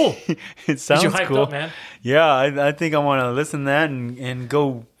 Okay. Cool. It sounds you hyped cool, up, man. Yeah, I think I want to listen to that and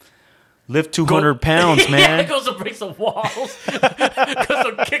go lift 200 pounds, man. Yeah, goes to break some walls. Goes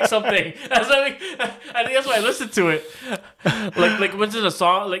to kick something. I think that's why I listened to it. Like what's in a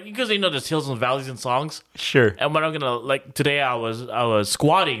song? Like because there's hills and valleys in songs. Sure. And when I'm gonna today I was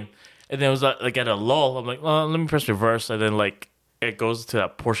squatting, and then it was like at a lull. I'm like, let me press reverse, and then like it goes to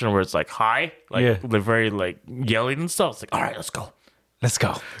that portion where it's like high, like they're very like yelling and stuff. It's like, all right, let's go. Let's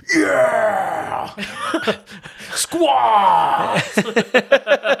go. Yeah. Squat.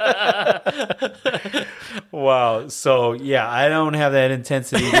 Wow. So yeah, I don't have that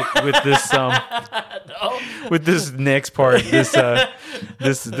intensity with this with this next part.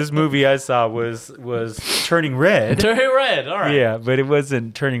 This movie I saw was Turning Red. Turning Red. All right. Yeah, but it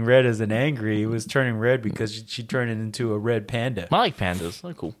wasn't turning red as an angry. It was turning red because she turned it into a red panda. I like pandas.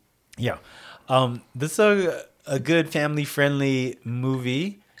 They're cool. Yeah. This is a good family friendly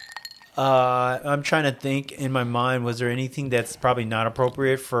movie. I'm trying to think in my mind, was there anything that's probably not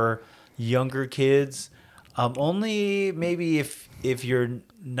appropriate for younger kids? Only maybe if you're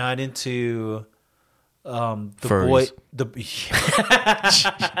not into the Furries.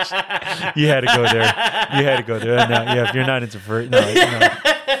 You had to go there. No, yeah, if you're not into furry, no.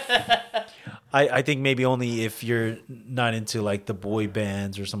 I think maybe only if you're not into like the boy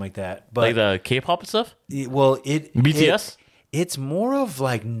bands or something like that. But Like the K-pop and stuff? BTS? It's more of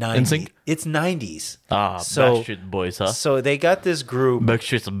like 90s. NSYNC? It's 90s. So, Backstreet Boys, huh? So they got this group.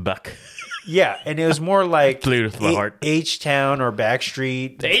 Backstreet's back. Yeah, and it was more like Played with my heart. H-Town or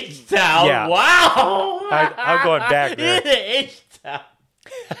Backstreet. H-Town? Yeah. Wow! I'm going back there. H-Town.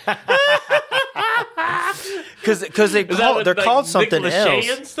 Because they're called something Nick else.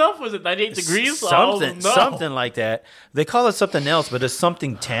 Lachey and stuff? Was it 98 Degrees? Something like that. They call it something else, but it's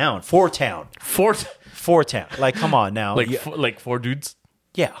something town. Four town. Like, come on now. Like four dudes?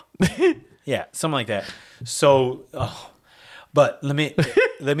 Yeah. Yeah, something like that. So, but let me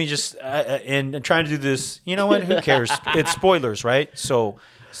just and trying to do this. You know what? Who cares? It's spoilers, right? So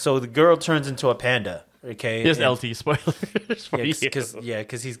the girl turns into a panda. Okay, Just LT spoilers for you.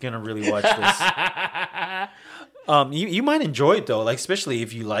 Because he's gonna really watch this. You might enjoy it though, like especially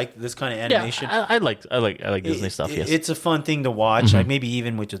if you like this kind of animation. Yeah, I like Disney stuff. Yes, It's a fun thing to watch, like maybe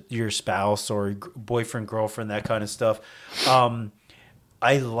even with your spouse or boyfriend, girlfriend, that kind of stuff.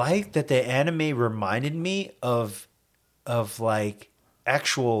 I like that the anime reminded me of like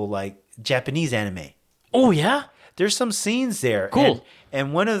actual like Japanese anime. Oh yeah, there's some scenes there. Cool.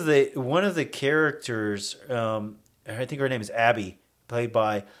 And one of the characters, I think her name is Abby, played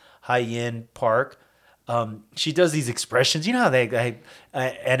by Hye-in Park. She does these expressions. You know how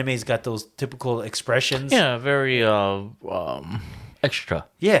anime's got those typical expressions. yeah, very extra.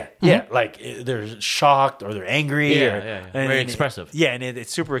 Yeah, yeah. Like they're shocked or they're angry. Yeah. Very expressive. Yeah, and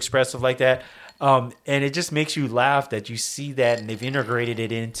it's super expressive like that. And it just makes you laugh that you see that, and they've integrated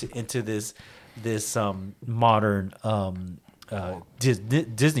it into this modern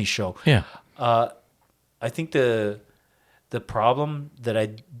Disney show. Yeah. I think the problem that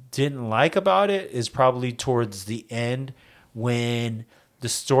I didn't like about it is probably towards the end when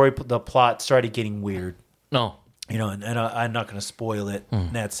the plot started getting weird. No. You know, and I'm not going to spoil it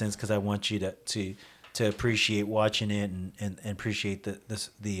in that sense because I want you to appreciate watching it and appreciate the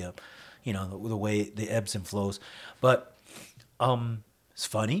way the ebbs and flows. But it's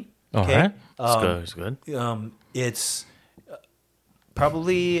funny. Okay, all right. It's good. It's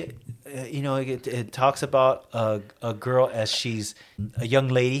probably it talks about a girl as she's a young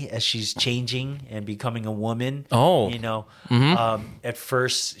lady as she's changing and becoming a woman. At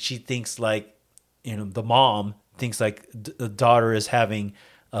first she thinks like the mom thinks like the daughter is having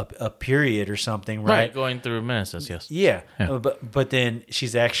a period or something, right? Going through menses, yes. Yeah. But then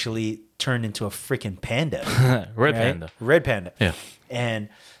she's actually turned into a freaking panda. Red panda. Yeah. And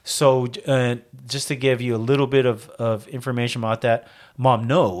so just to give you a little bit of information about that, mom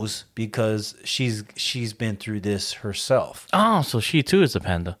knows because she's been through this herself. Oh, so she too is a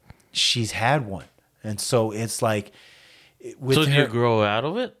panda. She's had one. And so it's like so you grow out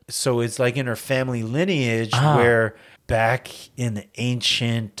of it? So it's like in her family lineage where back in the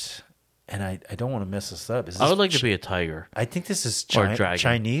ancient, and I don't want to mess this up. I would like to be a tiger. I think this is or dragon.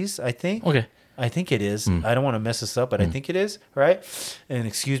 Chinese, I think. Okay. I think it is. I don't want to mess this up, but I think it is, right? And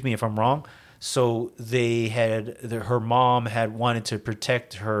excuse me if I'm wrong. So they had her mom had wanted to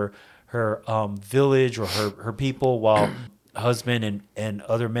protect her village or her people while husband and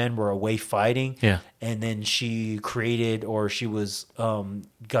other men were away fighting. Yeah. And then she created or she was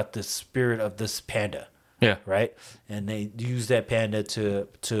got the spirit of this panda. Yeah. Right? And they used that panda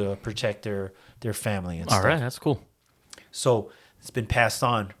to protect their family and stuff. All right, that's cool. So it's been passed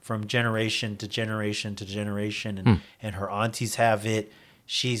on from generation to generation to generation, and her aunties have it.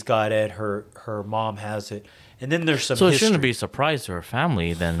 She's got it. Her mom has it, and then there's some. So it history. shouldn't be a surprise to her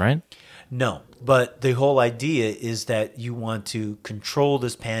family, then, right? No, but the whole idea is that you want to control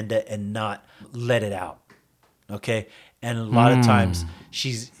this panda and not let it out. Okay, and a lot of times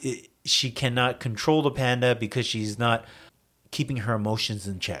she cannot control the panda because she's not keeping her emotions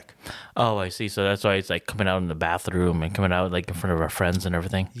in check. Oh, I see. So that's why it's like coming out in the bathroom and coming out like in front of her friends and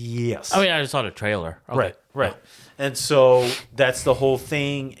everything. Yes. I mean, I just saw the trailer. Okay. Right. And so that's the whole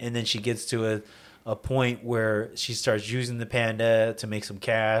thing. And then she gets to a point where she starts using the panda to make some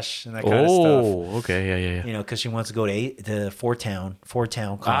cash and that kind of stuff. Oh, okay. Yeah. You know, because she wants to go to Four Town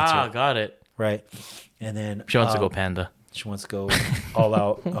concert. Ah, got it. Right. And then She wants to go panda. She wants to go all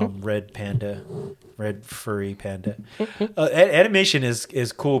out red furry panda. Animation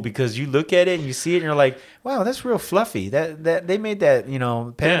is cool because you look at it and you see it and you're like, wow, that's real fluffy. That they made that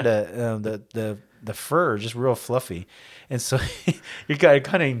panda the fur just real fluffy, and so you're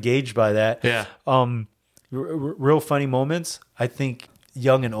kind of engaged by that. Yeah. Real funny moments. I think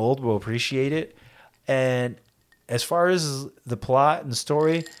young and old will appreciate it. And as far as the plot and the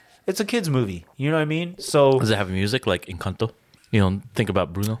story, it's a kid's movie. You know what I mean? So does it have music like Encanto? You don't think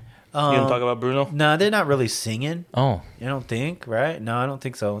about Bruno? You don't talk about Bruno? No, they're not really singing. Oh. You don't think, right? No, I don't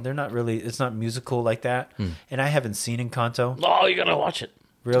think so. They're not really, it's not musical like that. And I haven't seen Encanto. Oh, you gotta watch it.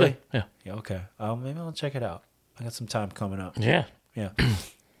 Really? Yeah. Yeah, okay. Maybe I'll check it out. I got some time coming up. Yeah. Yeah.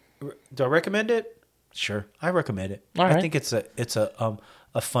 Do I recommend it? Sure. I recommend it. All right. I think it's a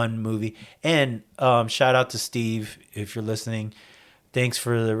fun movie. And shout out to Steve if you're listening. Thanks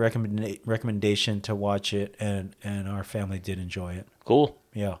for the recommendation to watch it, and our family did enjoy it. Cool.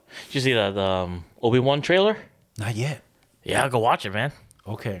 Yeah. Did you see that Obi-Wan trailer? Not yet. Yeah, go watch it, man.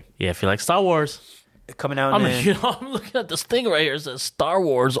 Okay. Yeah, if you like Star Wars. Coming out I'm looking at this thing right here. It says Star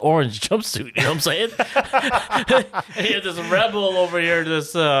Wars orange jumpsuit. You know what I'm saying? And you have this rebel over here,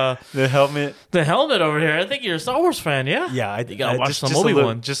 the helmet. The helmet over here. I think you're a Star Wars fan, yeah? Yeah, you gotta watch some just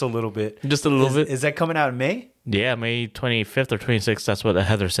Obi-Wan. Just a little bit. Just a little bit. Is that coming out in May? Yeah, May 25th or 26th. That's what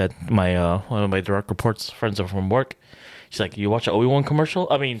Heather said. My one of my direct reports friends are from work. She's like, "You watch an Obi-Wan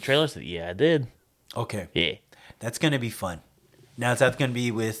trailer?" I said, "Yeah, I did." Okay. Yeah, gonna be fun. Now, is that gonna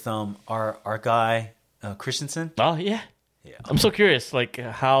be with our guy Christensen? Oh yeah. I'm so curious, like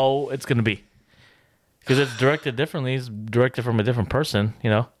how it's gonna be, because it's directed differently. It's directed from a different person,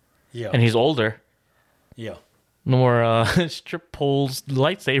 you know. Yeah. And he's older. Yeah. No more strip poles,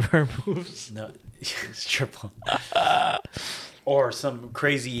 lightsaber moves. No, strip pole. Or some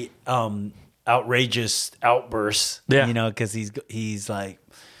crazy, outrageous outbursts. Yeah. You know, because he's like,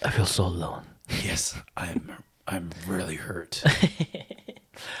 I feel so alone. Yes, I'm I'm really hurt.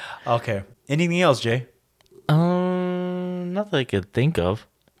 Okay. Anything else, Jay? Not that I could think of.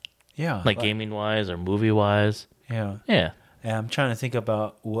 Yeah. Like gaming wise or movie wise. Yeah. Yeah. And I'm trying to think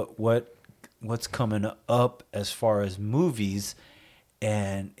about what's coming up as far as movies,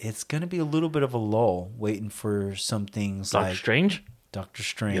 and it's gonna be a little bit of a lull, waiting for some things Doctor like Strange. Doctor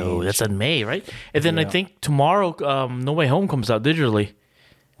Strange. Yo, that's in May, right? And then I Yeah. think tomorrow, No Way Home comes out digitally.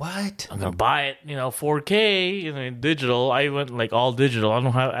 What? I'm gonna buy it, 4K, digital. I went like all digital.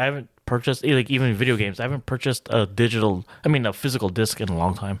 I haven't purchased like even video games. I haven't purchased a physical disc in a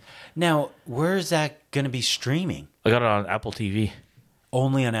long time. Now, where is that gonna be streaming? I got it on Apple TV.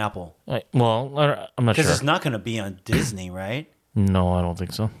 Only on Apple, I'm not because sure. it's not gonna be on Disney, right? No, I don't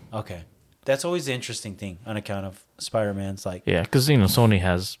think so. Okay. That's always the interesting thing on account of Spider-Man's like, Yeah, because Sony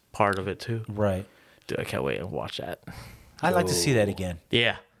has part of it too. right. Dude, I can't wait to watch that. I'd like to see that again.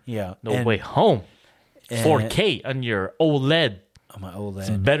 Yeah, Yeah. No Way Home, 4K on your OLED. On my It's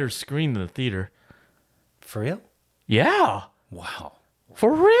OLED. better screen than the theater. For real? Yeah, Wow.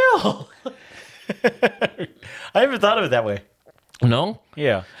 for real. I never thought of it that way. No,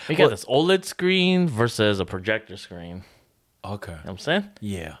 Yeah. you got this OLED screen versus a projector screen. Okay. You know what I'm saying?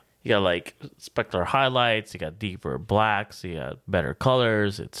 Yeah. You got like specular highlights, you got deeper blacks, you got better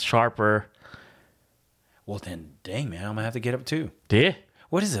colors, it's sharper. Well, then, dang, man, I'm gonna have to get up too. Yeah,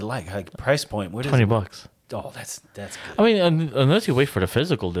 What is it like? Like price point? What is $20. it? Oh, that's good. I mean, unless you wait for the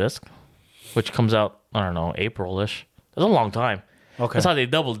physical disc, which comes out, I don't know, April-ish. That's a long time. Okay. That's how they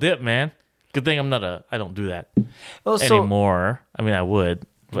double dip, man. Good thing I don't do that Oh, anymore. I mean, I would,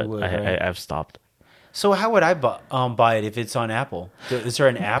 but would, right? I've stopped. So how would I buy it if it's on Apple? Is there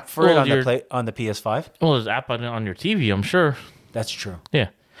an app for Well, it on the PS5? Well, there's an app on your TV, I'm sure. That's true. Yeah.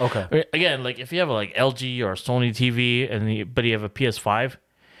 Okay. I mean, again, like if you have a like LG or Sony TV but you have a PS5,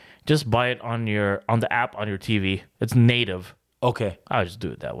 just buy it on the app on your TV. It's native. Okay. I would just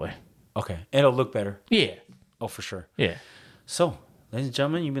do it that way. Okay. It'll look better. Yeah. Oh, for sure. Yeah. So, ladies and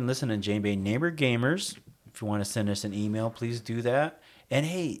gentlemen, you've been listening to Jane Bay Neighbor Gamers. If you want to send us an email, please do that. And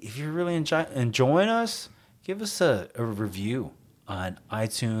hey, if you're really enjoying us, give us a review on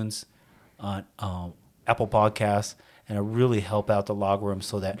iTunes, on Apple Podcasts, and it'll really help out the log room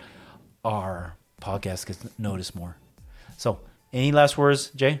so that our podcast gets noticed more. So, any last words,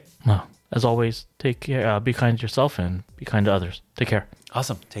 Jay? Well, as always, take care. Be kind to yourself and be kind to others. Take care.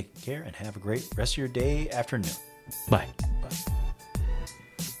 Awesome. Take care and have a great rest of your day, afternoon. Bye. Bye.